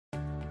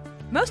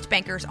Most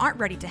bankers aren't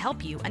ready to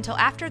help you until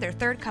after their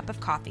third cup of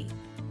coffee.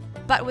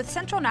 But with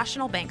Central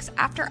National Bank's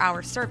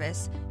after-hours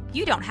service,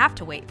 you don't have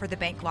to wait for the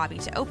bank lobby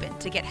to open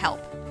to get help.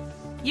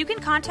 You can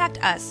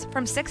contact us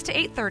from 6 to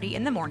 8:30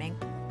 in the morning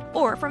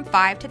or from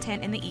 5 to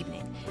 10 in the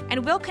evening,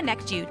 and we'll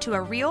connect you to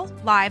a real,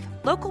 live,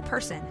 local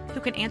person who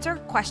can answer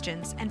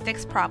questions and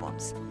fix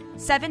problems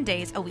 7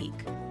 days a week.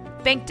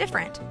 Bank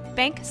different.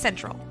 Bank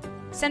Central.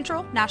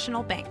 Central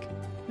National Bank.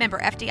 Member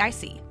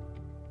FDIC.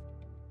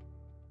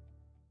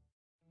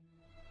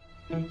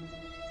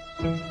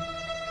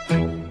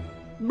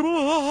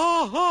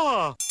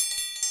 Bwaaa!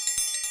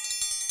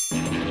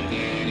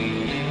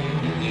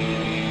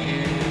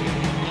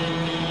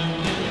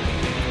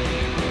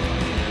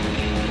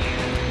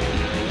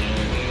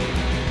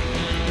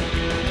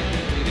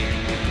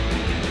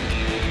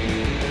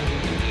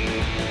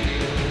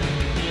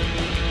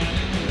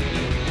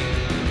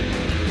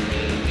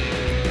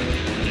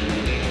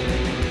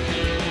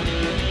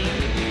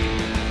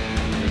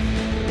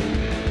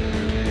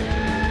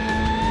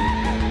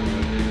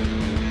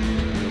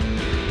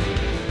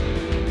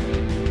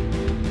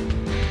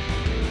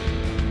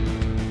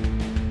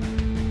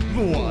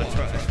 Bwaaa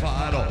trash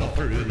fight all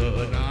through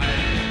the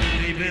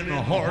night, deep in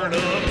the heart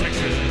of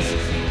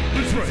Texas.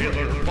 The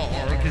trailer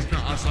park is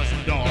nice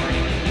and dark,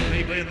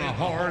 deep in the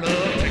heart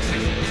of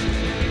Texas.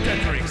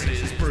 That drinks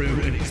his brew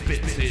and he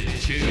spits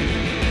his chew,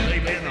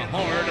 deep in the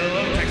heart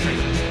of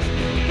Texas.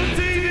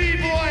 The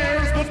TV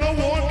blares but no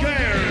one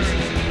cares,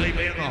 deep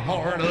in the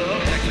heart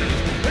of Texas.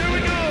 Here we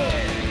go!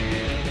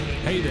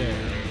 Hey there,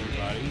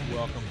 everybody.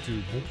 Welcome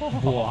to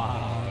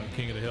Bwaaa,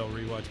 King of the Hill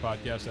Rewatch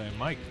Podcast. I am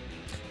Mike.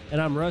 And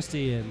I'm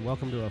Rusty, and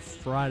welcome to a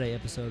Friday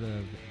episode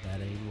of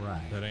That Ain't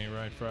Right. That Ain't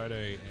Right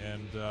Friday.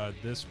 And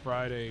this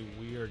Friday,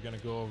 we are going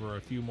to go over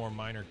a few more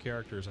minor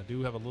characters. I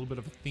do have a little bit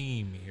of a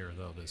theme here,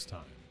 though, this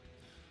time.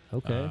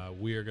 Okay.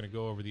 We are going to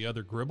go over the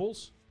other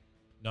Gribbles,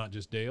 not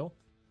just Dale,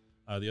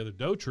 the other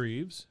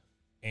Dauterives,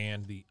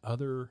 and the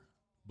other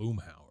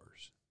Boomhauers.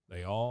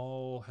 They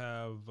all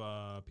have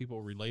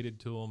people related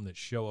to them that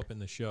show up in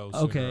the show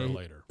sooner or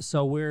later.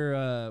 So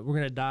we're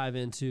gonna dive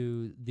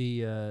into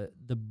the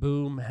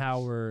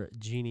Boomhauer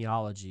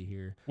genealogy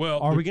here.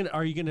 Well, are you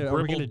gonna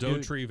Gribble, do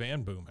Dauterive,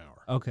 and Boomhauer.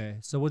 Okay.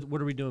 So what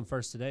are we doing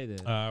first today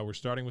then? We're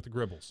starting with the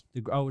Gribbles.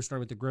 We're starting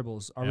with the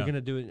Gribbles. Are you gonna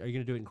do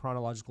it in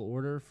chronological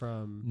order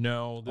from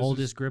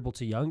oldest Gribble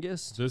to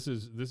youngest? This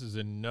is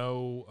in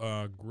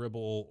no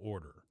Gribble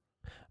order.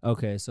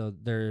 Okay, so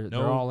they're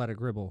all at a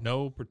Gribble.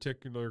 No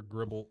particular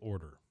Gribble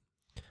order.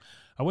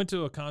 I went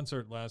to a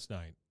concert last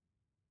night,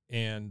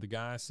 and the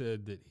guy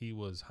said that he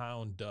was high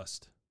on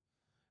dust,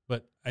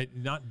 but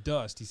not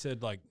dust. He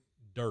said like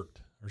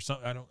dirt or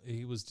something.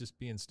 He was just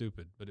being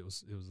stupid, but it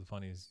was the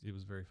funniest. It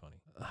was very funny.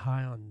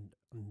 High on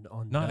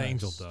not dust.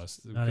 angel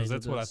dust, Not because angel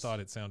that's what I dust. thought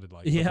it sounded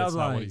like. Yeah, I that's was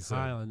not like what he said.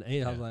 high on. I was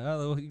Yeah. like,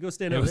 oh, you go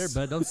stand It over there, was-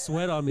 bud. Don't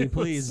sweat on me, It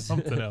was please.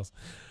 something else.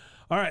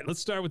 All right, let's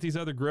start with these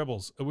other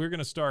Gribbles. We're going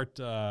to start.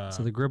 So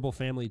the Gribble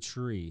family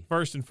tree.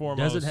 First and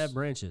foremost. Does it have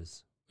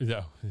branches?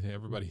 No,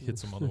 everybody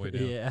hits them on the way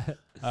down.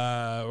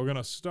 Yeah. We're going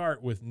to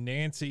start with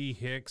Nancy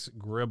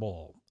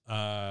Hicks-Gribble.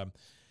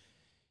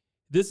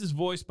 This is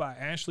voiced by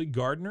Ashley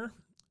Gardner.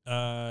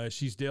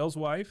 She's Dale's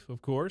wife,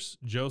 of course,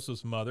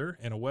 Joseph's mother,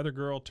 and a weather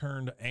girl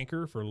turned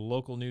anchor for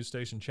local news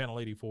station Channel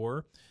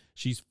 84.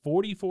 She's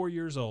 44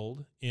 years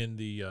old in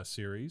the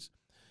series.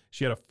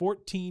 She had a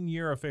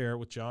 14-year affair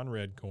with John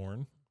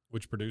Redcorn,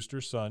 which produced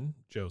her son,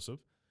 Joseph.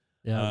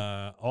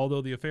 Yeah.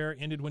 Although the affair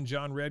ended when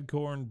John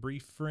Redcorn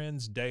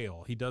befriends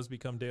Dale. He does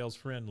become Dale's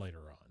friend later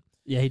on.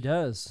 Yeah, he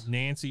does.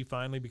 Nancy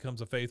finally becomes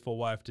a faithful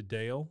wife to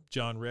Dale.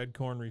 John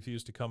Redcorn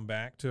refused to come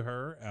back to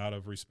her out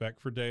of respect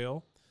for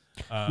Dale.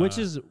 Which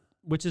is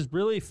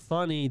really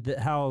funny that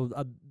how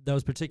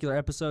those particular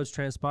episodes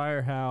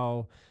transpire,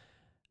 how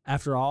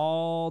after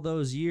all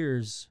those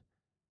years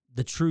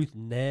the truth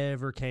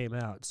never came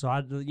out.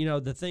 So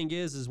the thing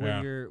is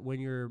when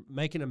you're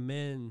making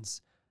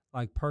amends,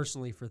 like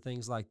personally for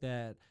things like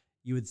that,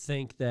 you would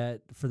think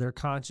that for their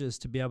conscience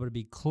to be able to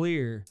be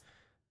clear,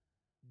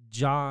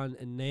 John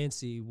and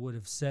Nancy would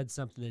have said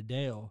something to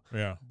Dale.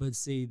 Yeah. But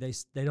see, they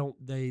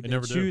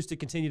never choose to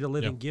continue to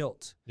live in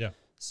guilt. Yeah.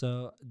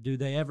 So do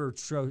they ever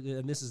show,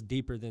 and this is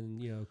deeper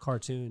than,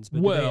 cartoons,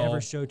 but do they ever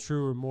show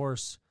true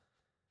remorse?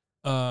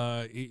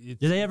 Do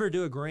they ever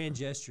do a grand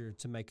gesture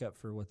to make up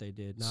for what they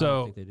did? No, I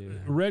don't think they do.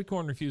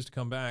 Redcorn refused to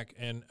come back,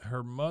 and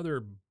her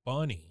mother,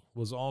 Bunny,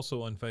 was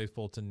also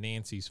unfaithful to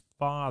Nancy's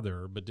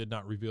father, but did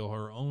not reveal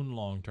her own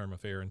long-term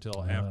affair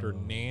until after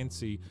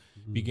Nancy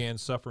began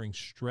suffering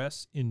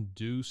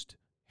stress-induced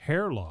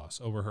hair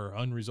loss over her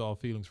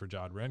unresolved feelings for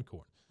John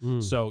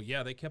Redcorn. So,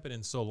 yeah, they kept it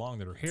in so long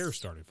that her hair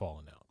started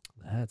falling out.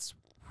 That's...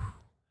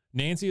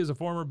 Nancy is a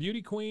former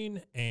beauty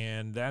queen,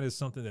 and that is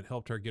something that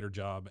helped her get her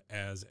job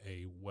as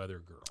a weather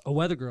girl. A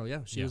weather girl, yeah.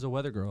 She was a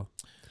weather girl.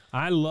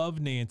 I love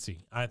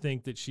Nancy. I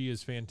think that she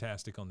is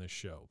fantastic on this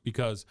show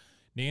because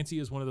Nancy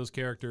is one of those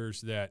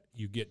characters that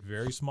you get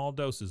very small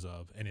doses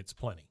of, and it's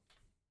plenty.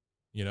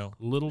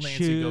 Little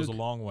Nancy goes a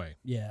long way.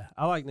 Yeah,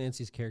 I like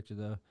Nancy's character,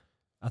 though.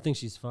 I think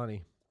she's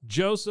funny.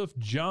 Joseph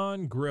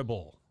John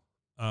Gribble.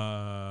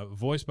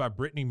 voiced by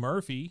Brittany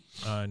Murphy,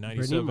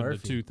 97 to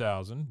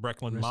 2000.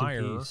 Breckin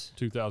Meyer,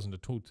 2000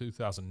 to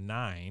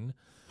 2009.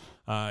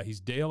 He's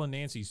Dale and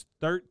Nancy's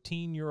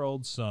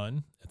 13-year-old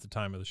son at the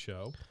time of the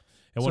show.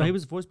 And so he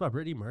was voiced by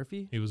Brittany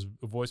Murphy? He was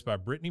voiced by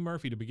Brittany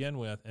Murphy to begin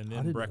with, and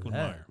then Breckin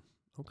Meyer.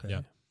 Okay.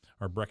 Yeah.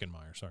 Or Breckin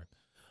Meyer, sorry.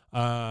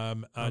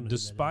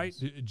 Despite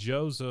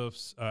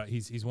Joseph's,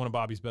 he's one of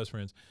Bobby's best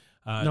friends.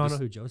 No, I know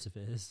who Joseph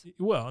is.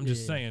 Well, I'm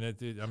just saying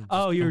it. I'm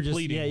just you were just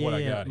what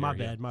I got My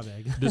here.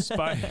 bad.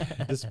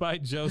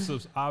 Despite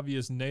Joseph's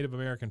obvious Native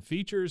American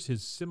features,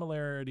 his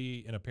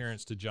similarity in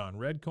appearance to John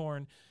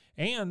Redcorn,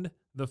 and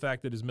the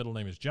fact that his middle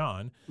name is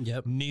John,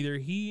 neither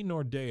he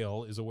nor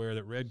Dale is aware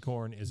that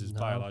Redcorn is his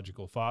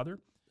biological father.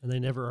 And they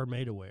never are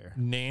made aware.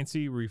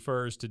 Nancy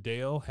refers to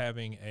Dale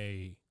having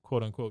a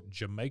quote-unquote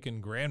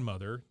Jamaican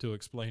grandmother to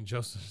explain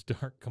Joseph's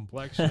dark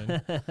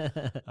complexion.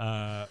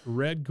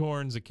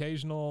 Redcorn's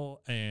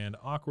occasional and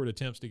awkward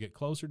attempts to get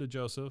closer to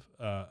Joseph,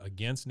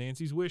 against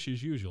Nancy's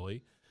wishes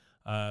usually,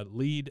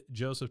 lead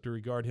Joseph to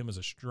regard him as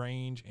a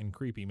strange and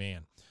creepy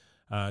man.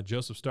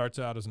 Joseph starts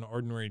out as an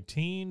ordinary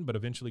teen, but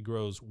eventually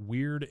grows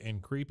weird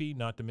and creepy,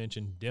 not to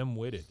mention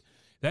dim-witted.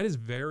 That is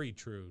very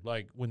true.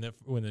 Like when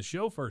the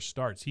show first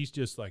starts, he's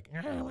just like,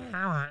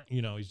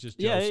 he's just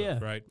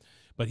Joseph, right?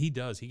 But he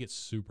gets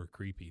super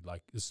creepy,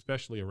 like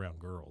especially around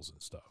girls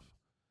and stuff.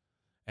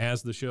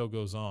 As the show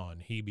goes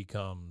on, he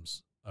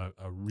becomes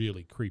a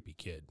really creepy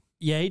kid.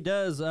 Yeah, he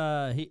does.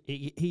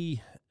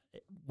 He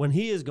when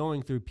he is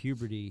going through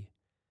puberty,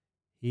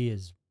 he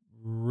has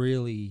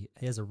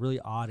a really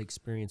odd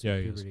experience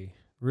with puberty.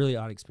 Really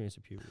odd experience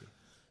with puberty.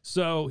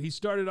 So he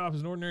started off as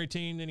an ordinary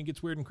teen, then he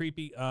gets weird and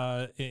creepy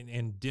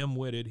and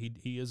dim-witted.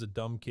 He is a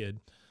dumb kid.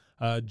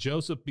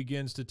 Joseph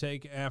begins to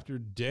take after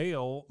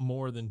Dale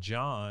more than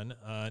John,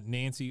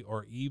 Nancy,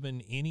 or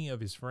even any of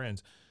his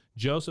friends.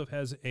 Joseph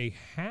has a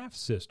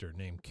half-sister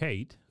named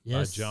Kate,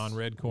 John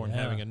Redcorn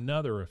having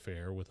another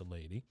affair with a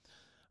lady.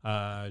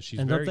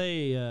 Don't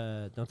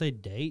they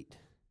date?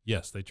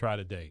 Yes, they try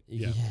to date.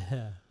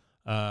 Yeah.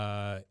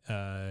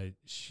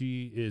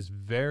 She is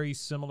very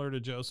similar to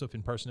Joseph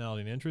in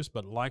personality and interest,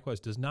 but likewise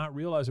does not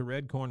realize that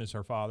Redcorn is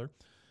her father.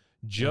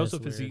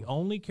 Joseph is the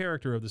only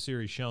character of the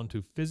series shown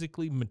to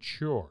physically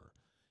mature.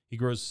 He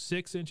grows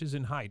 6 inches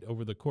in height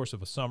over the course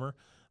of a summer.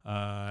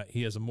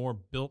 He has a more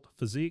built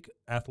physique,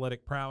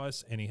 athletic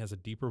prowess, and he has a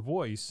deeper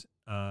voice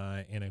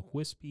and a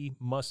wispy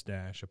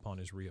mustache upon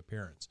his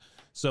reappearance.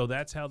 So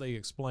that's how they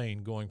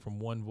explain going from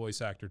one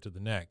voice actor to the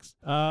next.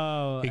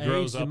 Oh, he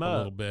grows up a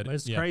little bit. But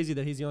it's crazy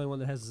that he's the only one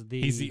that has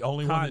he's the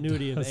only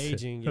continuity one that of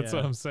aging. That's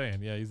what I'm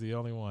saying. Yeah, he's the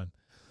only one.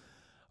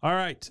 All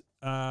right.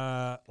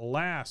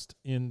 Last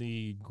in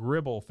the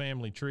Gribble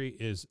family tree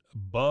is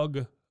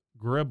Bug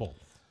Gribble.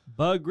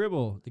 Bug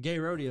Gribble, the gay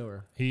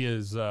rodeoer. He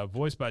is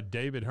voiced by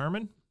David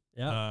Herman.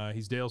 Yeah,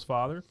 he's Dale's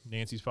father,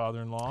 Nancy's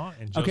father-in-law,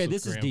 and Joseph's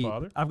this is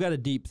grandfather. Deep. I've got a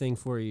deep thing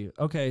for you.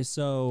 Okay,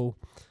 so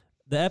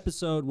the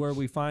episode where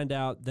we find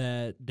out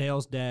that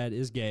Dale's dad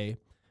is gay,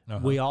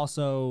 we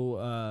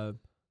also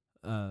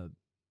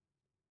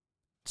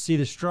see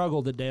the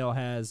struggle that Dale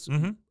has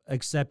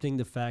accepting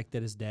the fact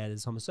that his dad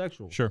is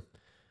homosexual. Sure.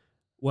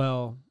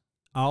 Well,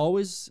 I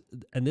always,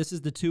 and this is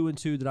the 2 and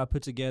 2 that I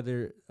put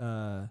together,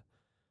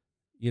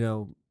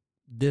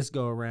 this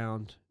go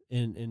around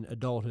in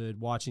adulthood,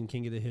 watching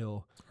King of the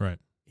Hill. Right.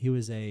 He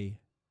was a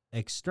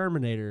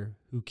exterminator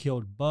who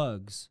killed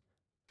bugs,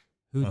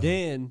 who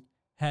then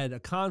had a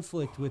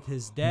conflict with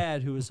his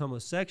dad, who was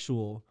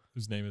homosexual,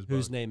 whose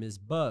name is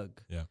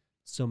Bug. Yeah.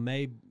 So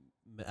maybe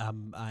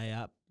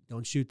I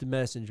don't shoot the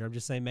messenger. I'm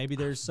just saying maybe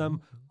there's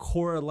some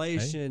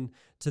correlation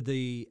to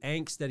the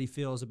angst that he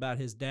feels about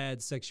his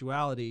dad's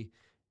sexuality,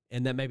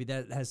 and that maybe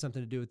that has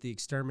something to do with the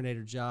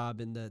exterminator job,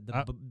 and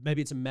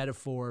maybe it's a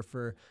metaphor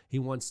for he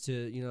wants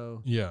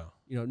to,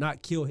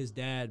 not kill his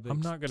dad, but I'm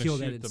not going to kill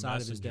shoot that the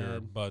inside of his messenger,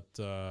 dad. but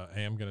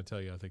I am going to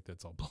tell you I think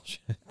that's all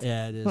bullshit.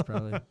 Yeah, it is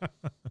probably.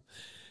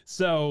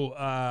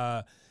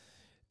 So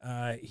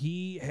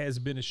he has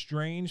been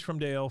estranged from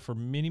Dale for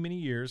many, many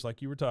years,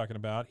 like you were talking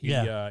about.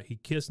 He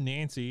kissed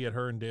Nancy at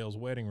her and Dale's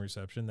wedding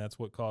reception. That's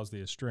what caused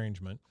the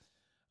estrangement.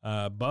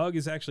 Bug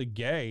is actually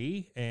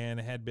gay and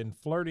had been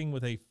flirting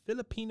with a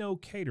Filipino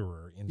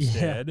caterer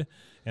instead,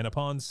 and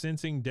upon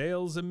sensing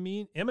Dale's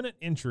imminent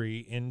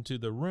entry into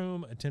the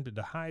room, attempted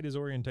to hide his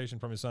orientation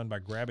from his son by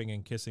grabbing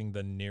and kissing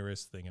the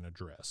nearest thing in a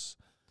dress.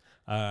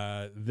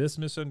 This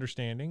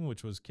misunderstanding,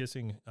 which was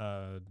kissing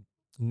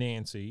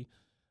Nancy,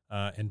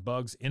 and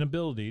Bug's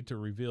inability to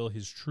reveal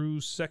his true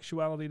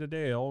sexuality to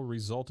Dale,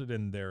 resulted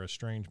in their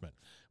estrangement.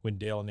 When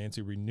Dale and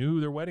Nancy renew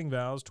their wedding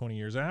vows 20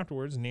 years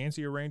afterwards,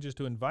 Nancy arranges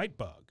to invite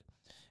Bug,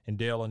 and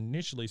Dale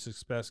initially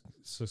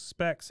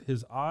suspects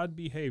his odd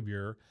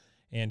behavior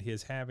and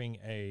his having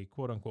a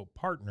quote-unquote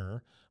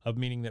partner, of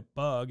meaning that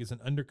Bug is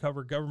an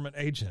undercover government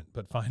agent,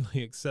 but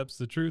finally accepts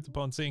the truth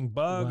upon seeing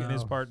Bug and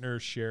his partner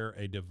share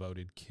a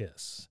devoted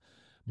kiss.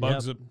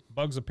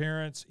 Bug's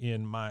appearance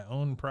in My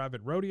Own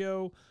Private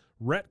Rodeo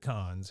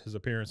retcons his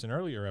appearance in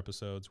earlier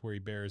episodes, where he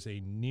bears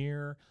a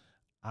near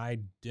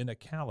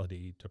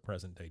identicality to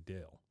present-day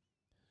Dale.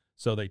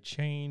 So they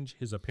change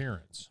his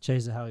appearance.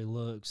 Change how he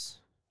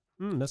looks.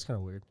 That's kind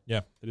of weird. Yeah,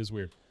 it is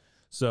weird.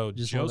 So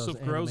Just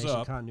Joseph grows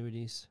up.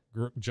 Continuities.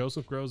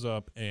 Joseph grows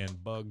up,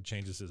 and Bug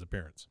changes his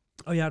appearance.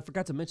 Oh yeah, I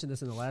forgot to mention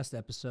this in the last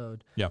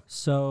episode. Yeah.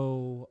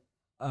 So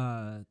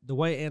the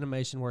way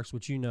animation works,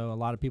 which a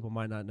lot of people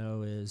might not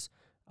know, is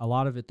a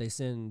lot of it they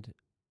send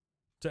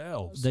to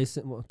elves. They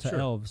send to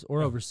elves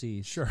or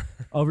overseas. Sure.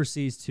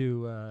 Overseas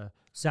to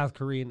South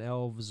Korean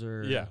elves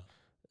or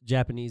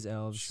Japanese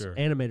elves. Sure.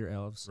 Animator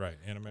elves. Right.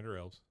 Animator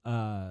elves.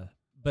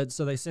 But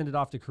so they send it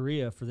off to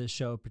Korea for this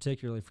show,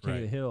 particularly for King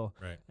of the Hill.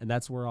 Right. And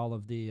that's where all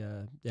of the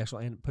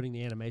actual putting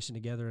the animation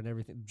together and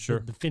everything. Sure.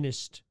 The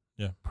finished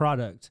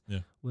product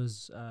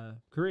was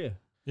Korea.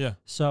 Yeah.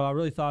 So I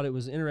really thought it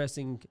was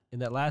interesting in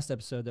that last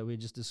episode that we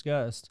just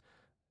discussed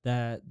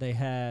that they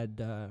had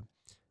that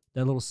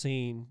little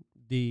scene,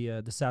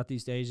 the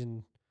Southeast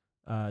Asian.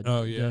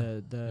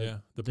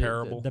 The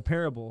parable. The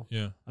parable.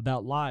 Yeah.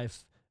 About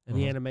life and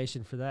the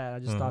animation for that. I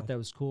just thought that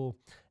was cool.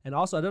 And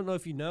also, I don't know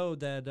if you know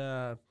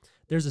that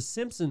there's a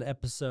Simpson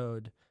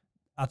episode.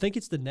 I think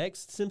it's the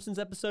next Simpsons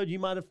episode. You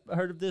might have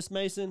heard of this,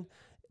 Mason.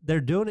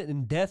 They're doing it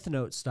in Death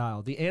Note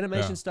style, the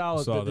animation style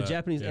of the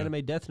Japanese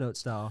anime Death Note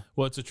style.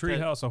 Well, it's a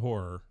Treehouse of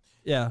Horror.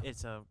 Yeah,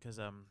 it's because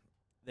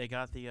they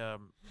got the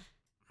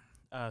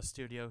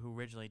studio who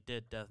originally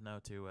did Death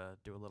Note to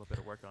do a little bit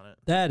of work on it.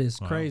 That is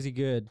crazy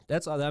good.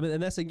 That's all. I mean,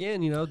 and that's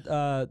again,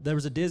 there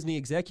was a Disney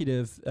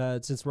executive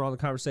since we're on the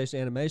conversation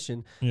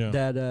animation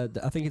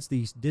that I think it's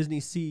the Disney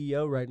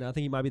CEO right now. I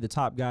think he might be the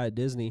top guy at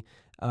Disney.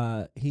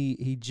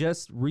 He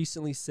just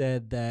recently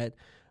said that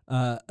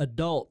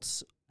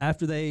adults,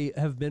 after they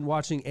have been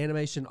watching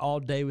animation all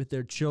day with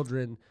their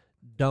children,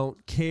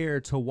 don't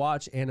care to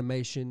watch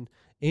animation.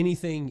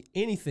 Anything,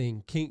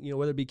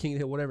 whether it be King of the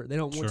Hill, whatever, they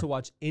don't want to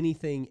watch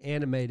anything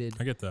animated.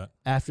 I get that.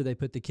 After they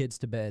put the kids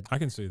to bed. I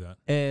can see that.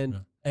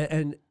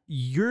 And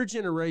your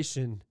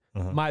generation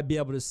might be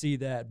able to see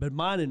that, but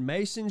mine and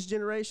Mason's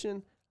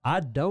generation, I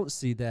don't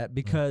see that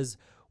because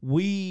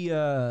we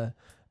are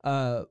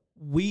the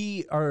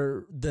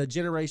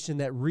generation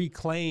that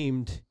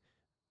reclaimed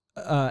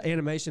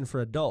animation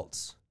for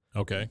adults.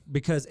 Okay.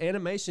 Because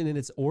animation in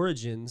its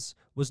origins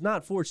was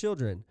not for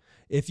children.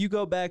 If you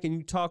go back and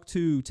you talk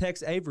to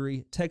Tex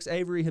Avery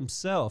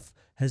himself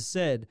has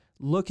said,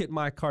 look at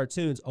my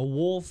cartoons. A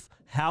wolf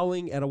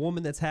howling at a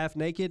woman that's half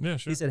naked. Yeah,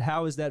 sure. He said,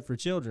 how is that for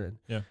children?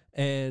 Yeah.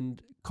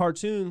 And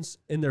cartoons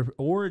in their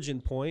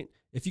origin point,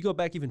 if you go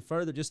back even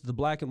further, just to the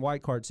black and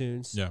white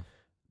cartoons,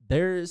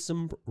 there is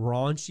some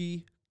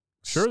raunchy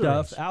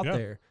stuff out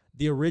there.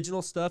 The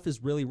original stuff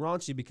is really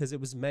raunchy because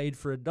it was made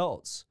for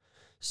adults.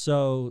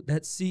 So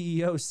that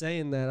CEO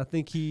saying that, I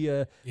think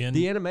the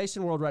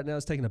animation world right now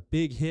is taking a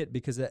big hit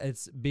because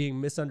it's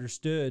being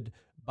misunderstood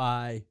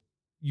by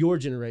your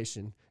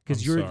generation.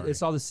 Because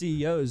it's all the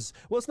CEOs.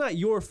 Well, it's not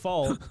your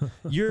fault.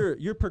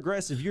 You're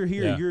progressive. You're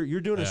here.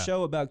 You're doing a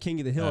show about King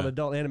of the Hill, an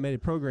adult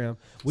animated program.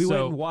 We went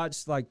and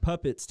watched like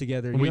puppets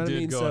together. You know what I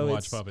mean? Go and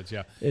watch puppets.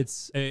 Yeah,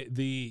 it's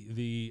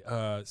the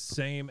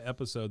same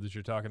episode that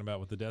you're talking about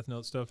with the Death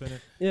Note stuff in it.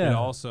 Yeah, it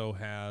also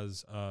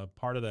has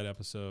part of that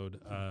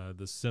episode,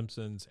 the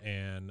Simpsons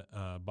and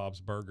Bob's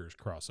Burgers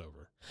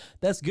crossover.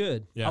 That's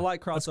good. Yeah. I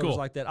like crossovers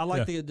like that. I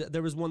like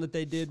there was one that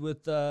they did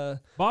with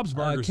Bob's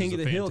Burgers. King is of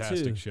the a Hill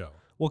fantastic too. Show.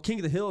 Well, King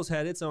of the Hills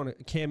had its own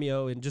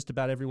cameo in just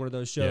about every one of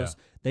those shows.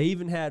 Yeah. They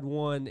even had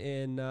one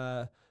in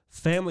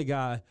Family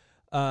Guy.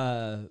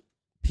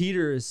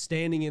 Peter is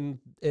standing in.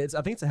 I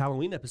think it's a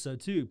Halloween episode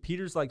too.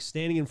 Peter's like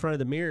standing in front of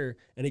the mirror,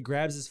 and he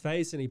grabs his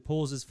face and he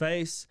pulls his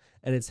face,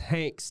 and it's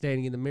Hank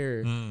standing in the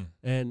mirror.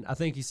 And I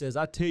think he says,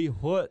 "I tell you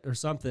what," or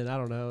something. I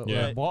don't know, or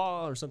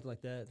Bwaaa or something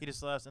like that. He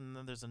just laughs, and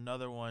then there's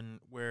another one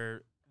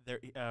where they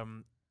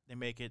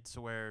make it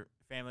to where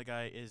Family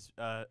Guy is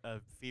a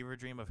fever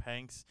dream of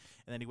Hank's,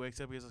 and then he wakes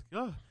up. He's like,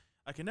 "Oh,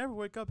 I can never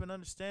wake up and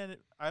understand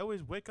it. I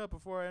always wake up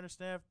before I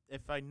understand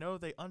if I know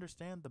they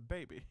understand the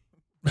baby."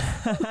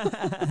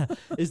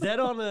 Is that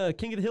on a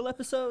King of the Hill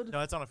episode?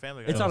 No, it's on a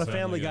Family Guy. It's on a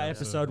Family Guy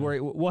episode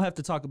where we'll have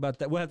to talk about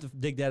that. We'll have to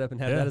dig that up and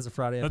have that as a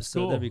Friday episode. That's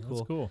cool. That'd be cool.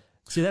 That's cool.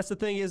 See, that's the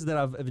thing is that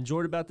I've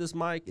enjoyed about this,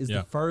 Mike, is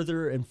the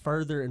further and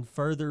further and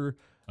further.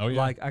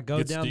 Like I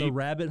go down the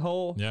rabbit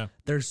hole. Yeah.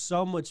 There's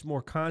so much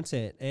more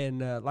content,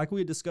 and like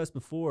we had discussed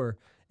before,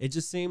 it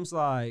just seems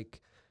like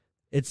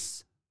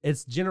it's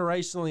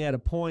generationally at a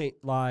point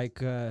like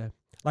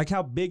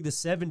how big the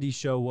 '70s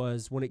show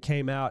was when it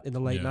came out in the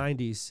late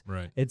 '90s.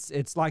 Right.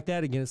 It's like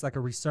that again. It's like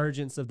a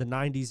resurgence of the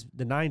 '90s.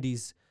 The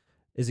 '90s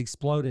is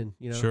exploding,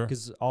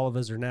 because all of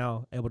us are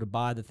now able to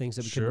buy the things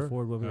that we couldn't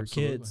afford when we were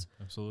kids.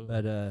 Absolutely.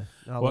 But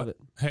I love it.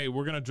 Hey,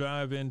 we're going to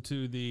drive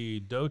into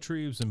the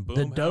Dauterives and The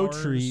Boomhauers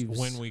Dauterives.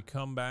 when we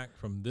come back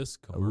from this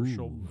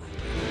commercial.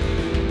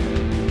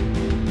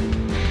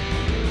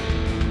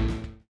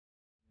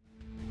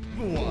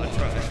 Bwaaa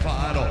tries to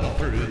fight all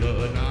through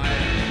the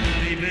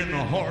night, deep in the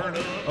the heart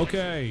of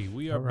Okay,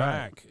 we are All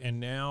right. back, and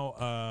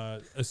now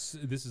this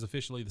is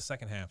officially the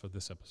second half of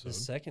this episode. The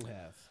second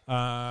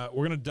half.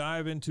 We're going to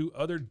dive into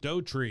other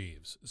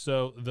Dauterives.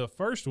 So the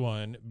first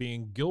one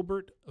being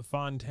Gilbert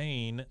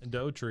Fontaine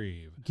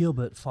Dauterive.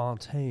 Gilbert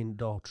Fontaine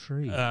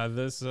Dauterive.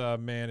 This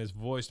man is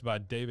voiced by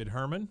David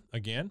Herman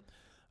again.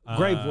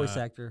 Great voice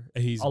actor.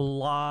 He's a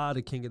lot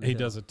of King of the He Hill.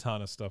 does a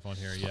ton of stuff on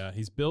here. Yeah,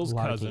 he's Bill's A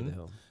lot of King of cousin, the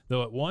Hill.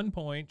 though at one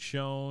point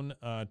shown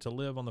to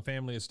live on the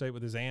family estate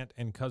with his aunt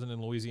and cousin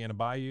in Louisiana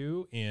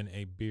Bayou in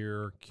a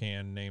beer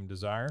can named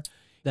Desire.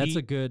 That's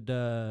a good.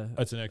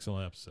 That's an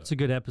excellent episode. It's a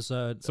good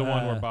episode. It's the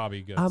one where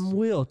Bobby goes. I'm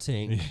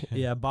wilting.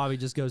 Yeah, Bobby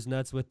just goes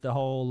nuts with the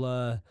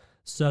whole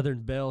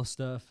Southern Belle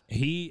stuff.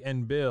 He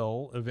and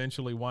Bill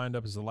eventually wind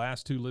up as the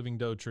last two living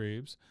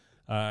Dauterives.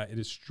 It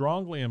is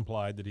strongly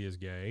implied that he is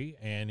gay,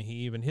 and he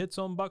even hits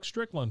on Buck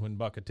Strickland when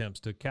Buck attempts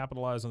to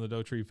capitalize on the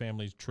Dauterive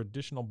family's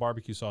traditional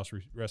barbecue sauce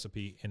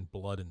recipe in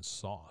blood and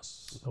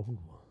sauce. Oh.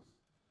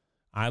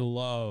 I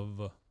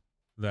love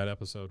that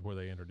episode where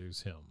they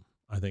introduce him.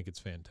 I think it's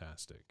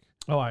fantastic.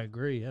 Oh, I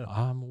agree. Yeah.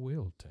 I'm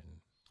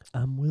Wilton.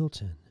 I'm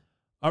Wilton.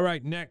 All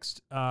right,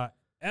 next,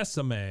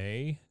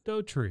 SMA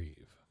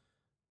Dauterive.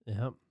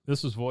 Yep.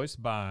 This was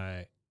voiced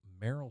by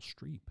Meryl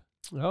Streep.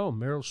 Oh,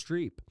 Meryl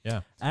Streep.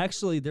 Yeah.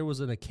 Actually, there was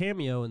a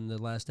cameo in the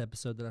last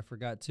episode that I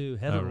forgot too.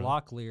 Heather really?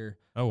 Locklear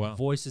Oh, wow.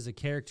 voices a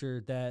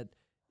character that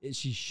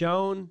she's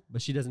shown,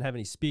 but she doesn't have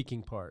any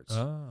speaking parts.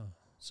 Oh.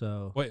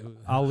 So Wait,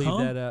 I'll leave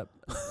that up.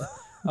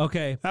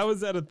 Okay. How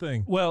is that a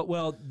thing?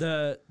 Well,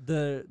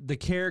 the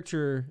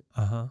character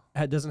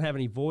doesn't have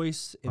any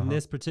voice in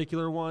this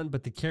particular one,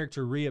 but the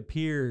character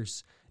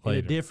reappears in a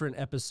Later. different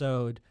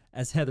episode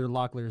as Heather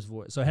Locklear's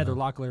voice. So Heather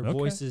Locklear Okay.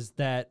 voices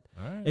that.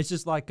 All right. It's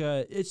just like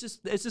it's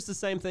just the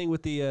same thing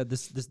with the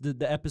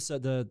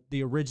episode,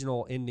 the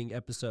original ending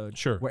episode.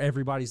 Sure. Where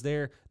everybody's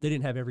there. They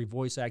didn't have every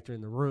voice actor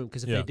in the room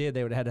because if Yeah. they did,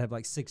 they would have had to have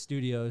like 6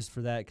 studios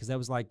for that because that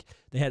was like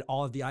they had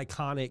all of the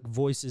iconic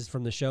voices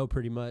from the show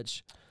pretty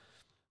much.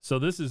 So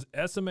this is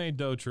SMA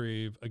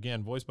Dauterive,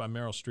 again, voiced by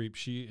Meryl Streep.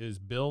 She is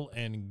Bill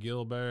and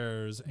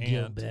Gilbert's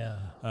aunt,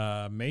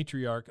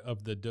 matriarch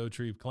of the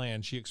Dauterive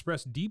clan. She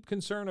expressed deep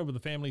concern over the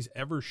family's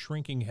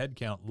ever-shrinking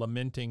headcount,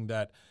 lamenting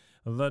that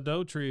the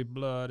Dauterive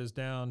blood is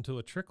down to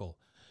a trickle.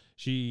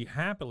 She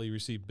happily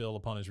received Bill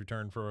upon his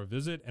return for a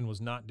visit and was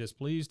not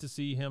displeased to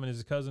see him and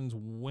his cousins'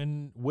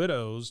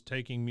 widows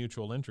taking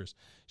mutual interest.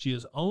 She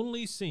is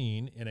only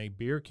seen in a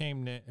beer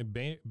can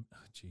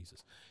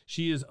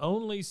She is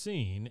only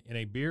seen in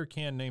a beer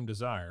can named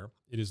Desire.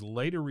 It is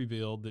later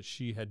revealed that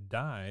she had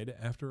died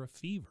after a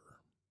fever.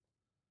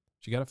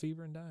 She got a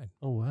fever and died.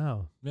 Oh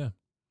wow! Yeah.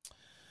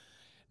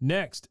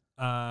 Next,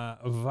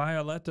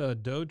 Violetta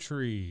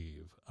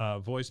Dauterive,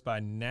 voiced by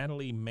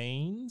Natalie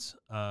Maines.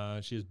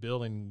 She is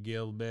Bill and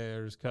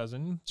Gilbert's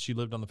cousin. She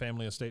lived on the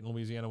family estate in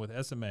Louisiana with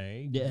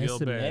SMA,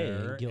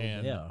 Gilbert,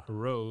 and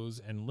Rose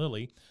and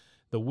Lily,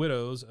 the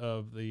widows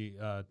of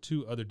the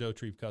 2 other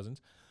Dauterive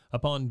cousins.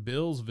 Upon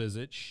Bill's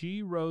visit,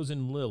 she, Rose,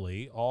 and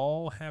Lily,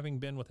 all having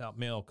been without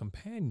male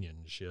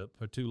companionship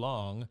for too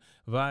long,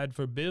 vied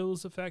for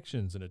Bill's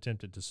affections and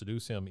attempted to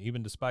seduce him,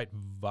 even despite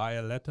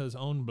Violetta's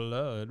own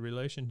blood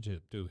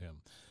relationship to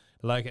him.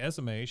 Like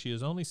SMA, she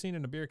is only seen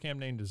in a beer can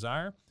named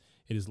Desire.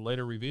 It is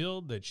later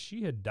revealed that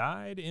she had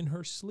died in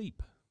her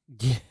sleep.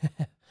 Yeah.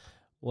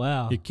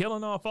 Wow. You're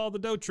killing off all the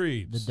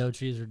Dauterives. The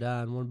Dauterives are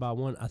dying one by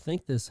one. I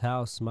think this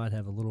house might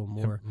have a little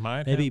more.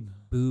 Might Maybe have.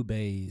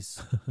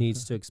 Boobays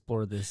needs to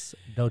explore this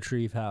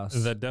Dauterive house.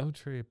 The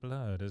Dauterive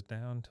blood is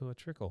down to a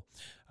trickle.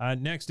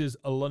 Next is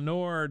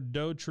Lenore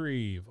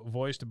Dauterive,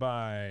 voiced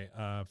by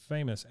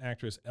famous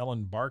actress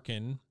Ellen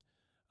Barkin.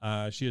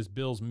 She is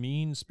Bill's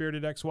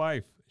mean-spirited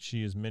ex-wife.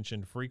 She is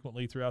mentioned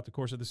frequently throughout the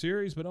course of the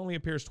series, but only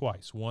appears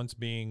twice, once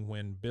being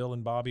when Bill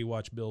and Bobby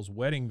watch Bill's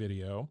wedding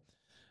video.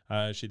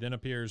 She then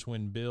appears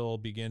when Bill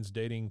begins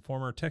dating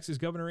former Texas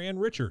Governor Ann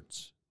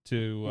Richards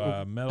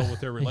to meddle with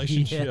their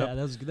relationship. Yeah,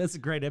 that's a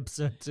great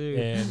episode, too.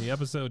 And the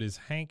episode is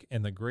Hank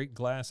and the Great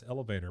Glass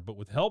Elevator. But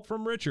with help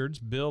from Richards,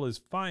 Bill is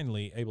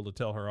finally able to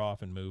tell her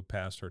off and move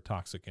past her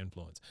toxic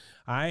influence.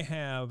 I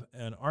have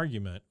an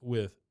argument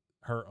with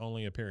her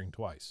only appearing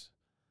twice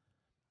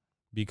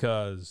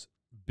because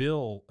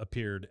Bill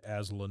appeared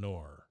as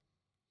Lenore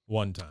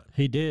one time.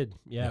 He did.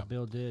 Yeah, Yeah.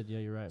 Bill did. Yeah,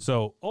 you're right.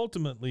 So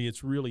ultimately,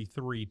 it's really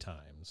 3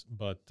 times,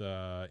 but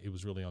it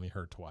was really only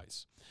her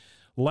twice.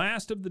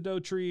 Last of the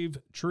Dauterive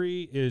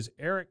tree is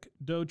Eric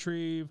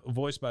Dauterive,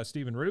 voiced by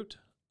Stephen Root,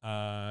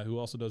 who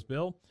also does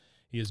Bill.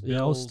 He is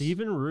Bill's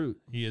Stephen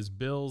Root. He is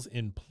Bill's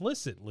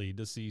implicitly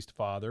deceased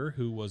father,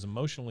 who was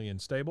emotionally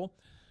unstable.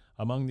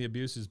 Among the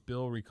abuses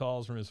Bill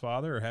recalls from his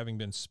father are having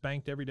been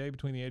spanked every day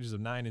between the ages of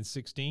 9 and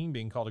 16,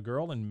 being called a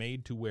girl and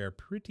made to wear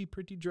pretty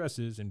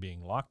dresses, and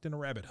being locked in a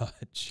rabbit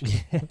hutch.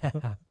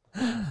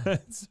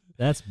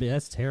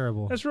 That's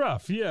terrible. That's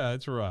rough. Yeah,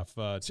 it's rough.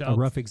 A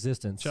rough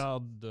existence.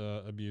 Child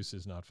abuse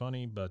is not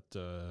funny, but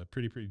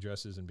pretty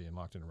dresses and being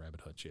locked in a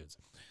rabbit hutch is.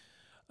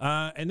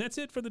 And that's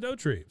it for the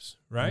Dauterives,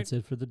 right? That's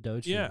it for the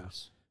Dauterives. Yeah.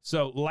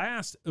 So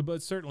last,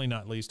 but certainly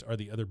not least, are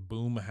the other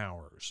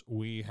Boomhauers.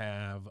 We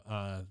have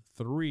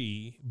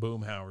 3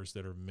 Boomhauers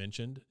that are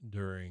mentioned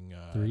during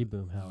 3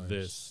 Boomhauers.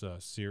 this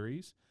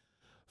series.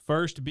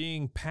 First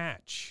being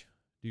Patch.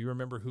 Do you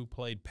remember who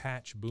played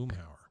Patch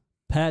Boomhauer?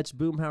 Patch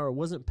Boomhauer.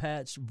 Wasn't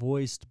Patch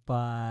voiced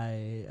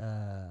by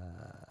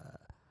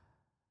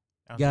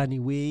got any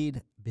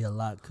weed? Be a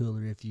lot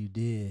cooler if you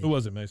did. Who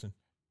was it, Mason?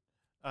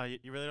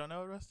 You really don't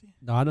know it, Rusty?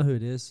 No, I know who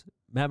it is.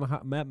 Matthew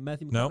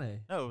McConaughey. Nope.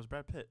 No, it was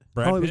Brad Pitt.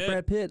 It was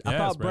Brad Pitt. I Yeah,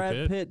 thought it's Brad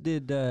Brad Pitt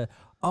did.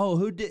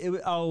 Who did?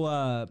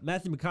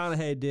 Matthew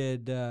McConaughey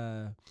did.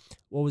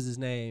 What was his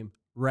name?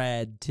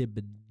 Rad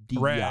Thibodeau.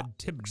 Brad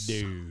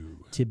Thibodeau.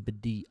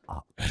 Thibodeau.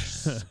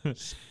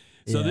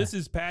 So Yeah. this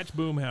is Patch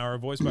Boomhauer,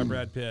 voiced by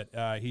Brad Pitt.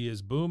 He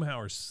is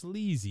Boomhauer's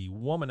sleazy,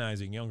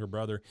 womanizing younger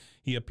brother.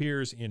 He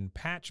appears in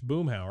Patch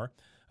Boomhauer,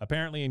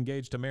 apparently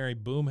engaged to marry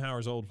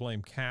Boomhauer's old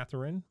flame,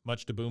 Catherine,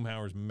 much to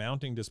Boomhauer's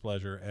mounting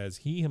displeasure, as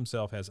he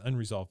himself has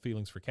unresolved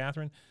feelings for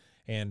Catherine,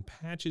 and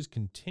Patch's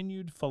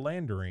continued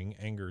philandering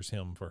angers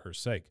him for her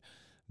sake.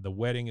 The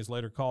wedding is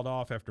later called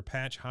off after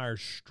Patch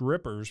hires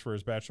strippers for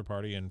his bachelor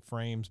party and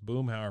frames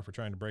Boomhauer for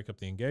trying to break up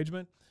the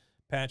engagement.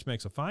 Patch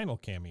makes a final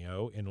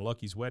cameo in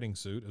Lucky's wedding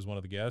suit as one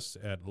of the guests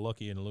at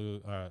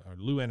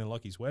Luann and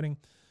Lucky's wedding.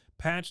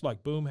 Patch,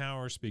 like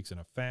Boomhauer, speaks in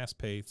a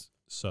fast-paced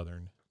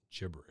Southern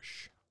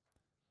gibberish.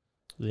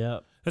 Yeah.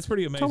 That's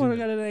pretty amazing. Somebody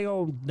got a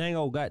dang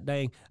old god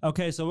dang.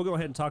 Okay, so we'll go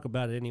ahead and talk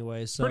about it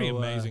anyway. So Pretty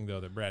amazing, though,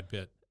 that Brad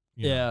Pitt.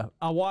 you Yeah, know.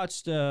 I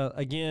watched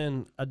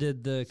again. I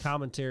did the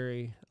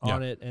commentary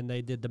on it, and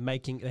they did the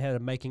making. They had a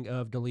making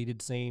of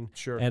deleted scene.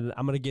 Sure. And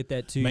I'm gonna get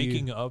that to you.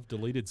 Making of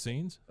deleted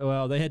scenes?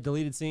 Well, they had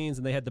deleted scenes,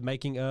 and they had the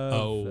making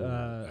of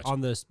Gotcha.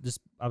 on this.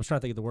 I was trying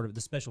to think of the word of it.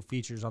 The special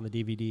features on the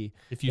DVD.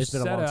 If you It's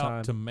been a set long out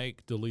time. to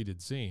make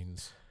deleted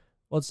scenes,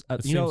 Well, it's,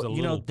 It you know, seems a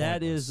little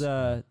that is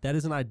pointless. that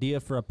is an idea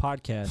for a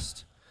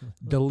podcast.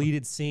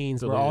 Deleted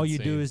scenes, where all you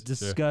Deleted do is scenes,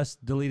 sure. discuss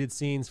deleted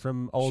scenes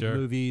from old Sure.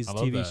 movies, I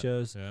love TV that.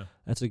 shows. Yeah.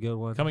 That's a good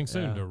one. Coming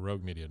soon Yeah. to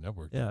Rogue Media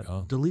Network.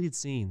 Yeah, deleted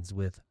scenes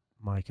with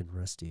Mike and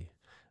Rusty.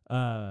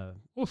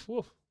 Woof,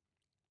 woof.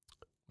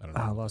 I don't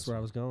know. I what lost this where I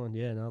is. was going.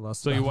 Yeah, no, I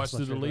lost. So I you lost watched my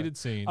the train of deleted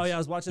scenes. thought. Oh yeah, I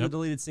was watching Yep. the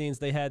deleted scenes.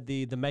 They had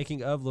the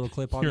making of little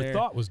clip on Your there.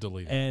 thought was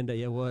deleted. And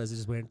yeah, it was. It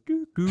just went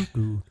doo doo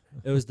doo.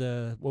 It was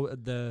the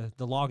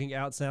logging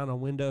out sound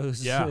on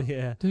Windows. Yeah.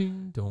 yeah,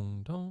 Ding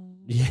dong dong.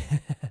 yeah.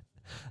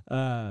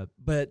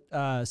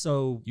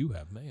 So You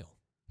have mail.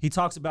 he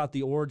talks about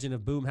the origin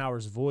of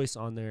Boomhauer's voice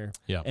on there.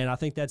 Yeah. And I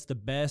think that's the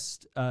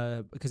best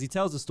because he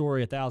tells the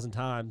story 1,000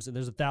 times, and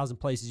there's 1,000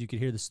 places you could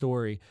hear the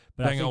story.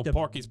 But I Dang think old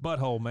Porky's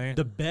butthole, man.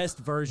 the best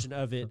version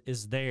of it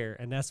is there,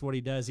 and that's what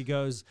he does. He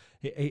goes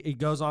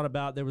on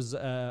about there was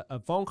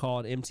a phone call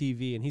at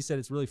MTV, and he said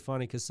it's really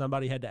funny because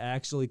somebody had to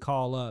actually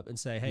call up and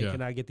say, "Hey, Yeah.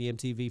 can I get the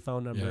MTV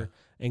phone number?"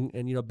 And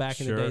you know,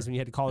 back in the Sure. days when you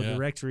had to call a Yeah.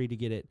 directory to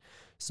get it.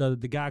 So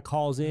the guy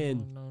calls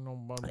in. No,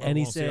 And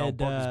he I wanna see old said,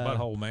 Porky's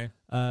butthole,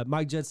 man.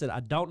 Mike Judd said, "I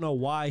don't know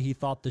why he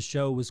thought the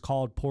show was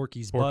called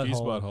Porky's Porky's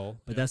Butthole, butthole.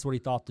 but Yeah. that's what he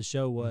thought the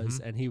show was,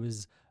 Mhm. and he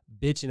was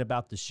bitching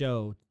about the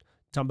show,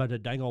 talking about the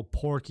dang old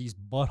Porky's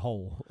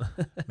Butthole."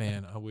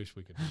 Man, I wish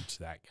we could reach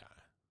that guy.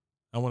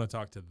 I want to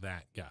talk to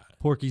that guy.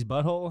 Porky's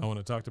Butthole. I want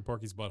to talk to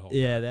Porky's butthole.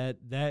 Yeah,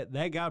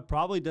 that guy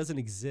probably doesn't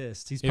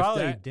exist. He's If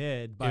probably that-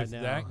 dead by If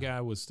now. that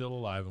guy was still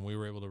alive and we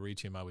were able to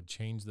reach him, I would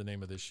change the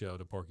name of this show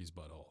to Porky's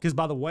Butthole. Because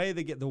by the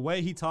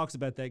way he talks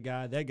about that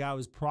guy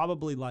was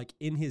probably like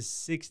in his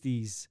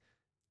 60s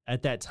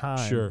at that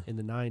time. Sure. In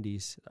the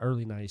 90s,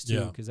 early 90s too,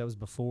 Yeah. because that was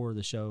before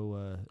the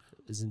show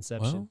his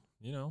inception. Well,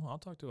 you know, I'll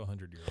talk to a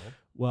 100-year-old.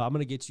 Well, I'm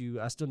gonna get you.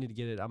 I still need to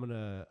get it. I'm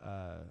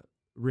gonna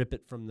rip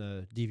it from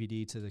the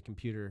DVD to the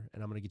computer,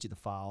 and I'm gonna get you the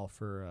file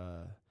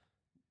for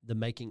the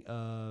making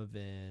of,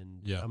 and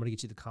Yeah. I'm gonna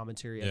get you the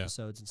commentary Yeah.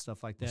 episodes and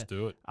stuff like Let's that.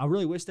 do it. I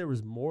really wish there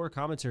was more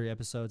commentary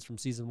episodes from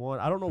season 1.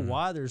 I don't know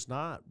why there's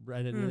not.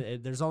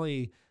 And there's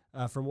only,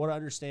 from what I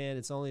understand,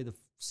 it's only the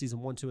season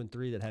 1, 2, and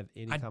 3 that have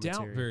any I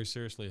commentary. doubt very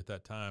seriously at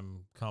that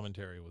time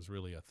commentary was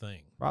really a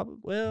thing. Probably.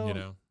 Well, You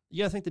know?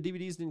 yeah, I think the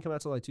DVDs didn't come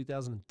out till like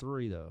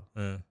 2003 though.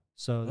 Yeah.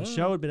 So the Oh,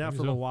 show had been out maybe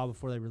for a little so. while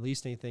before they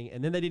released anything,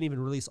 and then they didn't even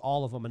release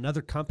all of them.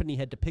 Another company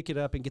had to pick it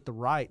up and get the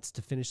rights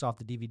to finish off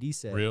the DVD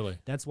set. Really?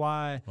 That's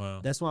why. Wow.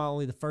 That's why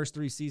only the first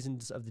 3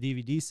 seasons of the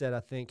DVD set,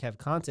 I think, have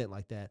content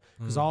like that,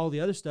 because Hmm. all the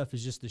other stuff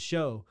is just the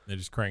show. They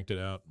just cranked it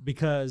out.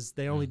 Because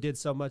they only did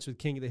so much with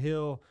King of the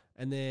Hill,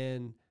 and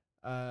then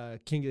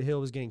King of the Hill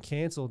was getting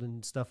canceled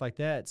and stuff like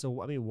that.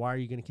 So I mean, why are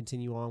you going to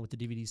continue on with the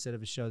DVD set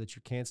of a show that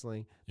you're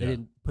canceling? They Yeah.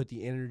 didn't put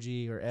the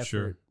energy or effort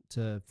Sure.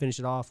 to finish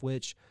it off,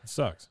 which It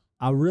sucks.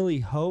 I really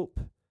hope,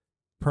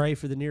 pray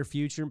for the near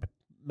future.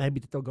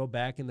 Maybe that they'll go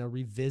back and they'll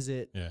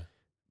revisit Yeah.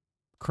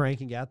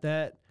 cranking out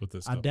that. Put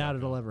this I stuff doubt back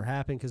it'll on. ever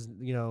happen because,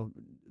 you know,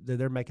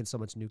 they're making so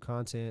much new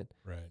content.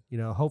 Right. You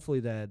know, hopefully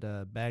that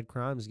Bad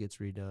Crimes gets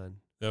redone.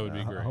 That would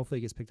be great. Hopefully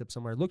it gets picked up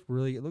somewhere. It looked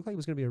like it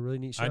was going to be a really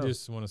neat show. I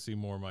just want to see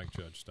more Mike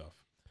Judge stuff.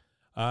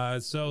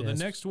 So Yeah, the it's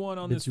next one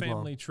on been this too long.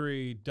 family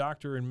tree,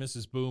 Dr. and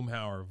Mrs.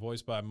 Boomhauer,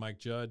 voiced by Mike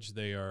Judge.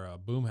 They are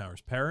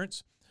Boomhauer's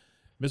parents.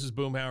 Mrs.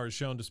 Boomhauer is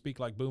shown to speak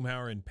like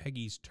Boomhauer in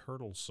Peggy's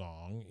Turtle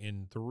Song.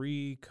 In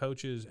Three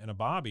Coaches and a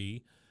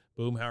Bobby,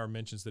 Boomhauer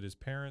mentions that his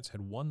parents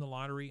had won the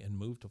lottery and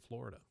moved to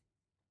Florida.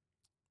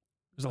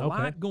 There's a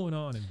lot going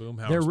on in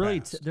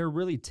Boomhauer's past. They're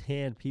really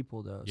tan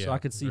people, though, so I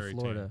could see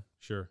Florida. Tan.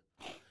 Sure.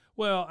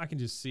 Well, I can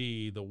just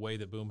see the way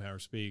that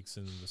Boomhauer speaks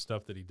and the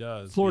stuff that he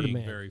does Florida being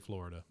man. very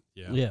Florida.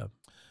 Yeah. Yeah.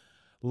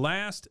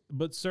 Last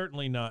but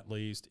certainly not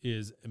least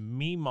is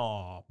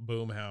Meemaw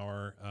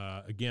Boomhauer,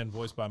 again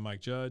voiced by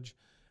Mike Judge.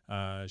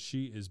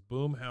 She is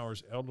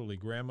Boomhauer's elderly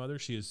grandmother.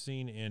 She is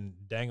seen in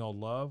Dang Old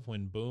Love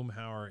when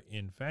Boomhauer,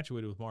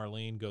 infatuated with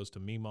Marlene, goes to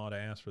Meemaw to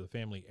ask for the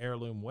family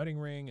heirloom wedding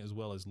ring as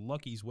well as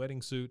Lucky's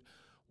wedding suit,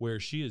 where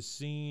she is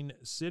seen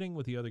sitting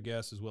with the other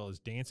guests as well as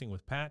dancing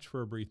with Patch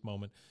for a brief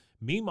moment.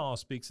 Meemaw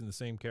speaks in the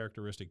same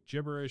characteristic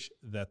gibberish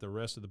that the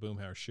rest of the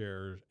Boomhauer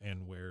shares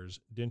and wears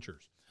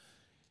dentures.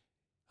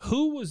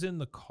 Who was in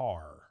the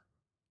car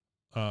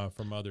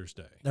for Mother's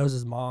Day? That was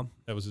his mom.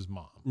 That was his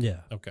mom. Yeah.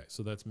 Okay,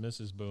 so that's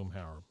Mrs.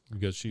 Boomhauer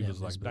because she was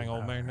like, "Dang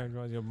old man,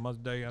 Mother's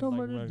Day,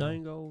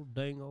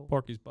 Dango.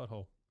 Porky's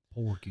butthole."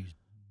 Porky's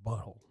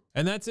butthole.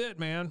 And that's it,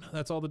 man.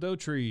 That's all the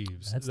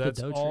Dauterives. That's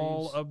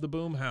all of the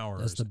Boomhauers.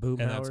 That's the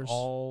Boomhauers. And that's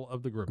all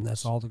of the Gribbles. And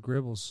that's all the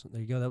Gribbles.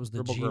 There you go. That was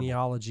the Gribble,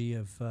 genealogy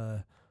of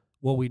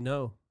what we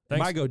know. It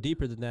might go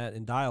deeper than that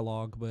in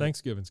dialogue, but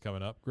Thanksgiving's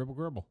coming up. Gribble,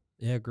 Gribble.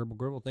 Yeah, Gribble,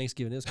 Gribble.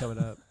 Thanksgiving is coming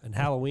up, and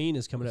Halloween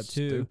is coming up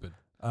too. Stupid.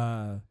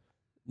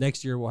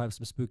 Next year we'll have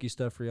some spooky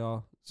stuff for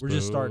y'all. We're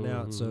just starting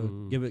out,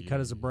 so cut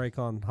us a break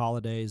on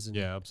holidays. And,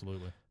 yeah,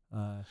 absolutely.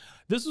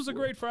 This was a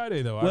great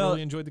Friday, though. I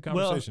really enjoyed the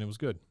conversation. It was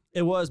good.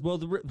 It was. Well,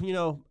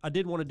 I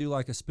did want to do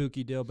like a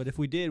spooky deal, but if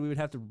we did, we would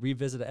have to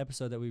revisit an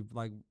episode that we've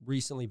like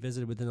recently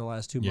visited within the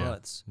last 2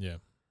 months. Yeah.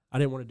 I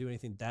didn't want to do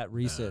anything that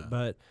recent,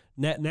 but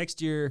next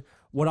year,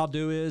 what I'll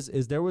do is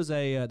there was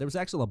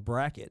actually a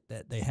bracket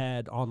that they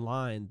had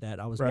online that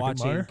I was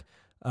watching. Meyer?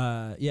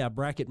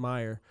 Breckin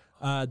Meyer.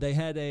 They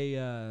had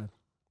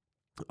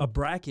a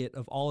bracket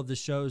of all of the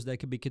shows that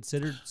could be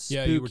considered spooky.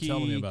 Yeah, you were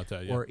telling me about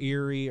that, or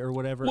eerie or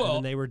whatever. Well, and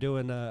then they were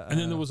doing and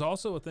then there was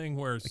also a thing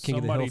where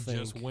somebody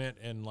just went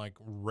and like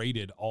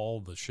rated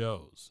all the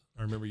shows.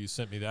 I remember you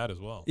sent me that as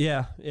well.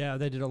 Yeah,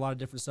 they did a lot of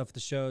different stuff with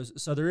the shows.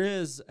 So there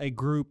is a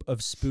group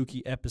of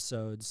spooky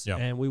episodes,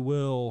 and we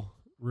will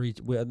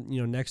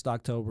next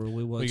October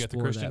we will. You got the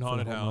explore Christian that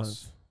Haunted for the whole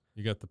House. month.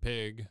 You got the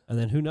pig. And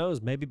then who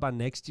knows? Maybe by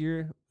next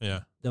year,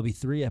 there'll be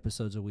 3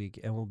 episodes a week,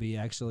 and we'll be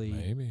actually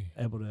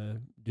able to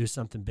do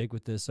something big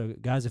with this. So,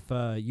 guys, if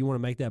you want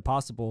to make that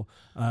possible,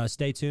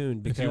 stay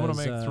tuned. Because, if you want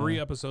to make 3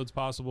 episodes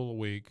possible a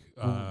week,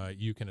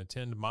 you can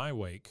attend my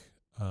wake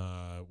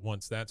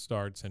once that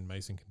starts, and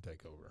Mason can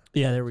take over.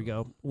 Yeah, there we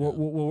go. What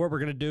we're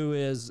going to do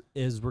is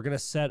we're going to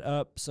set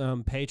up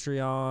some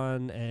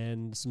Patreon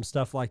and some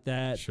stuff like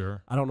that.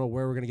 Sure. I don't know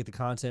where we're going to get the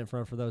content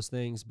from for those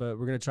things, but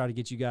we're going to try to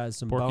get you guys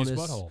some Porky's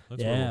bonus. Butthole.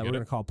 That's we're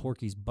going to call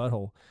Porky's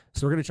Butthole.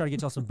 So we're going to try to get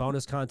y'all some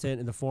bonus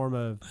content in the form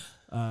of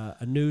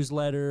a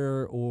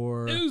newsletter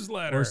or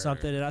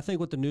something. And I think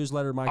what the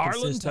newsletter might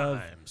consist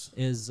of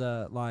is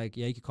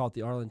you could call it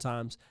the Arlen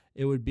Times.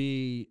 It would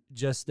be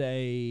just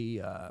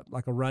a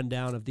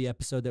rundown of the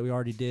episode that we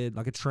already did,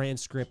 like a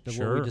transcript of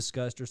what we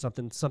discussed or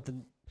something.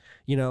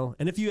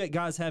 And if you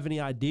guys have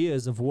any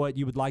ideas of what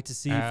you would like to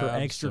see for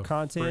extra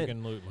content,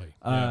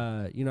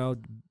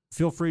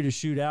 feel free to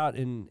shoot out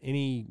in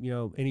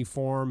any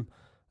form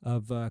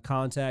of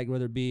contact,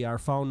 whether it be our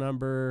phone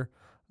number,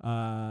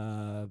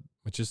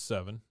 which is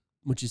 7.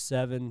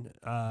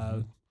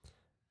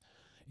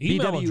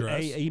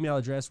 Email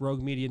address,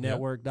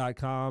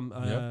 roguemedianetwork.com.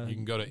 You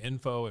can go to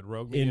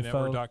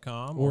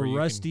info@roguemedianetwork.com or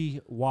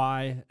Rusty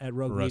Y at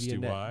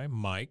roguemedianetwork.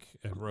 Mike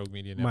at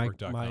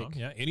roguemedianetwork.com.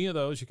 Yeah, any of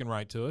those you can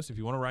write to us. If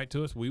you want to write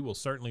to us, we will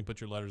certainly put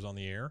your letters on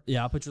the air.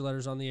 Yeah, I'll put your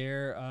letters on the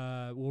air.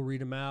 We'll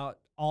read them out.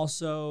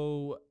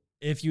 Also,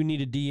 if you need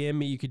to DM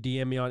me, you could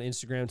DM me on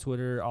Instagram,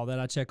 Twitter, all that.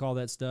 I check all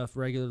that stuff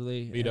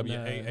regularly.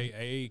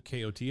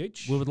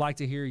 BWAAAKOTH. We would like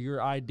to hear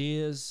your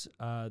ideas.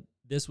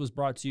 This was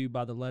brought to you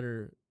by the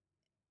letter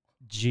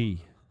G.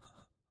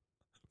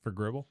 For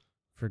Gribble?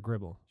 For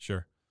Gribble.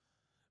 Sure.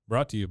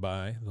 Brought to you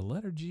by the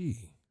letter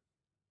G.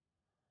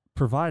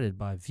 Provided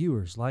by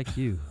viewers like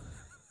you.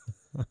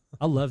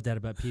 I love that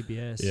about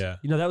PBS. Yeah.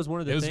 That was one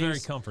of the things. It was very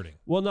comforting.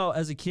 Well, no,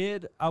 as a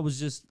kid, I was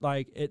just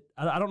like,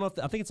 I don't know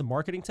I think it's a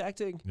marketing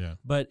tactic. Yeah.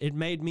 But it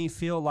made me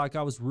feel like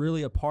I was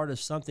really a part of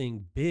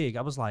something big.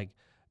 I was like,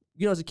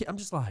 as a kid, I'm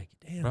just like,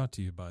 damn. Brought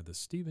to you by the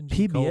Stephen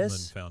G. Coleman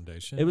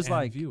Foundation. It was and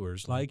like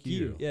viewers like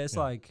you. Yeah, it's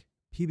like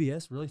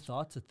PBS really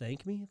thought to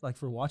thank me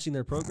for watching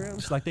their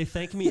programs. Like they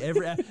thank me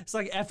it's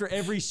like after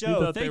every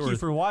show. Thank you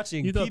for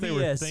watching. You thought PBS they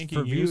were thanking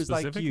for you viewers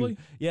specifically? like you.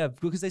 Yeah,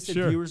 because they said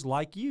viewers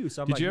like you.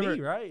 So I'm me,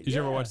 right? Did you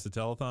ever watch the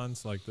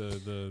telethons, like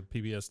the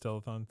PBS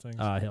telethon things?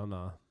 Hell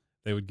no.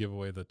 They would give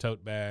away the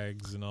tote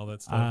bags and all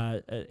that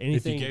stuff. Anything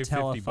if you gave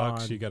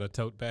 $50, you got a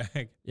tote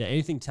bag. Yeah,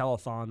 anything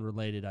telethon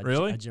related, I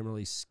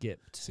generally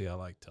skipped. See, I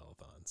like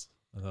telethons.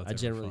 I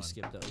generally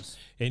skip those.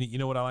 And you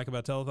know what I like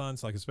about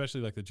telethons? Like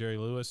especially like the Jerry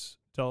Lewis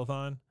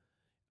telethon.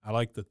 I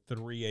like the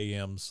 3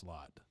 a.m.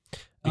 slot.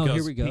 Oh, Because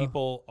here we go.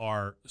 people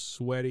are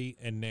sweaty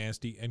and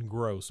nasty and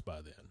gross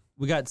by then.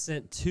 We got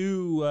sent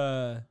two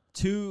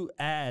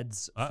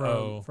ads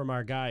from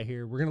our guy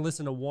here. We're gonna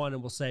listen to one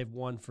and we'll save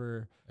one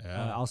for.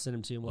 I'll send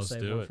them to you and we'll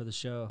save one for the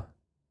show.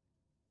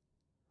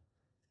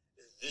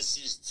 This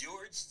is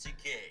George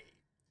Takei.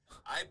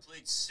 I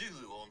played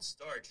Sulu on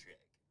Star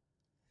Trek.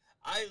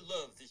 I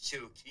love the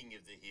show King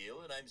of the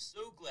Hill, and I'm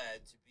so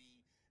glad to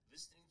be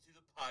listening to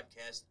the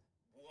podcast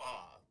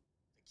Bwaaa,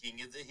 the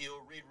King of the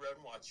Hill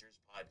Rerun Watchers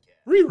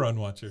podcast. Rerun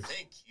Watchers.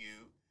 Thank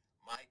you,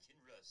 Mike and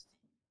Rusty.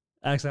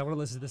 Actually, I want to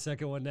listen to the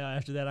second one now.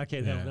 After that, I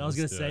can't help it. I was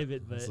going to save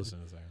it, but let's listen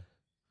to the second.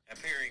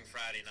 Appearing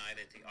Friday night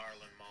at the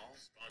Arlen Mall,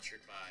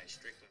 sponsored by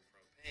Strickland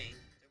Propane,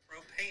 the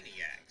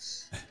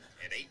Propaniacs,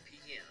 at 8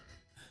 p.m.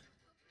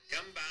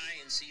 Come by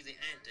and see the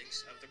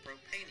antics of the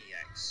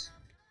Propaniacs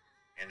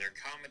and their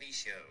comedy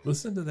show.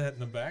 Listen to that in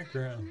the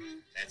background.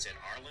 That's at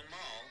Arlen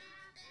Mall,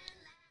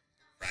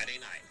 Friday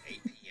night,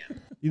 8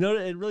 p.m. you know,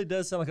 it really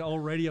does sound like an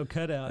old radio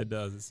cutout. It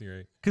does. It's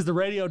great. Because the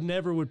radio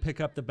never would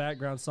pick up the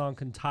background song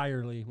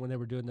entirely when they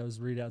were doing those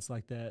readouts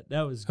like that.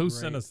 That was Who great.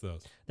 sent us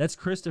those? That's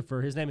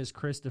Christopher. His name is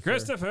Christopher.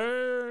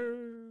 Christopher.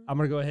 I'm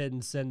going to go ahead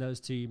and send those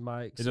to you,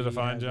 Mike. You so did a you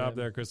fine have job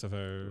them. there,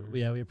 Christopher.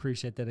 Yeah, we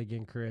appreciate that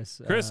again,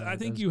 Chris. Chris, I that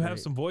think was you have great.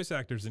 some voice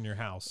actors in your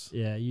house.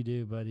 Yeah, you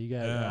do, buddy. You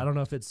got. Yeah. I don't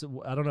know if it's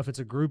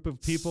a group of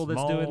people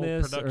that's doing Small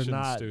this or production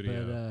not.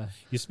 studio. But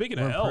You speaking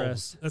we're of elves?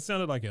 impressed. That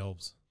sounded like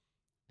elves.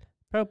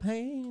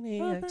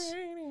 Propaniacs.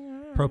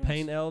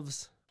 Propane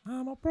elves.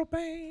 I'm a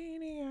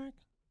propaniac.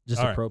 Just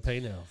All a right.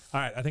 propane elf.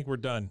 All right, I think we're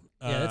done.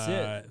 Yeah, that's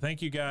it.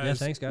 Thank you, guys. Yeah,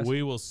 thanks, guys.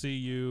 We will see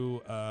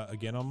you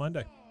again on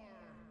Monday.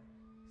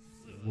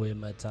 With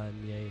my time,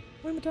 yay.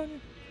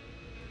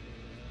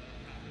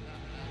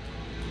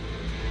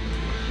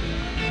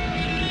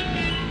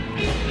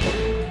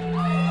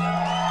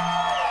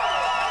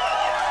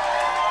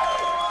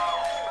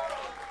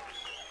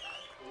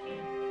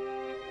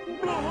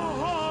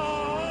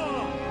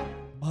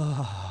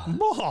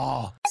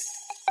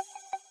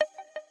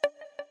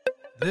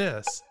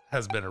 This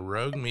has been a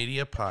Rogue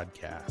Media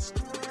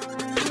podcast.